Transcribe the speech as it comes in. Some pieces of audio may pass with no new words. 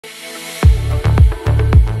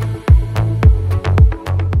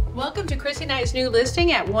Chrissy and I's new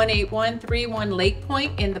listing at 18131 Lake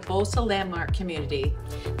Point in the Bolsa Landmark community.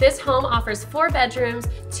 This home offers 4 bedrooms,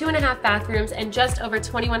 2.5 bathrooms, and just over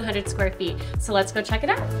 2,100 square feet. So let's go check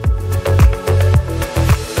it out.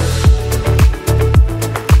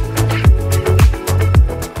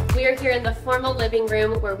 We are here in the formal living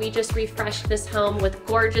room where we just refreshed this home with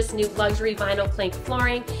gorgeous new luxury vinyl plank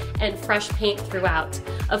flooring and fresh paint throughout.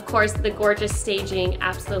 Of course, the gorgeous staging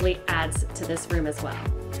absolutely adds to this room as well.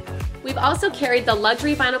 We've also carried the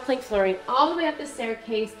luxury vinyl plank flooring all the way up the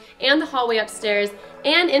staircase and the hallway upstairs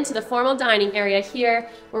and into the formal dining area here,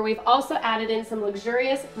 where we've also added in some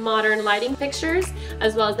luxurious modern lighting fixtures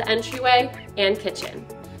as well as the entryway and kitchen.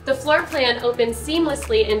 The floor plan opens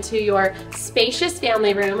seamlessly into your spacious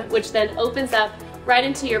family room, which then opens up right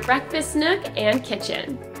into your breakfast nook and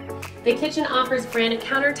kitchen. The kitchen offers granite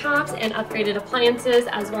countertops and upgraded appliances,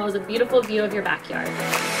 as well as a beautiful view of your backyard.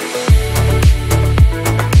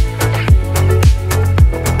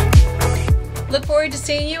 Look forward to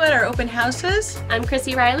seeing you at our open houses. I'm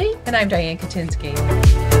Chrissy Reilly. And I'm Diane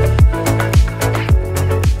Kutinsky.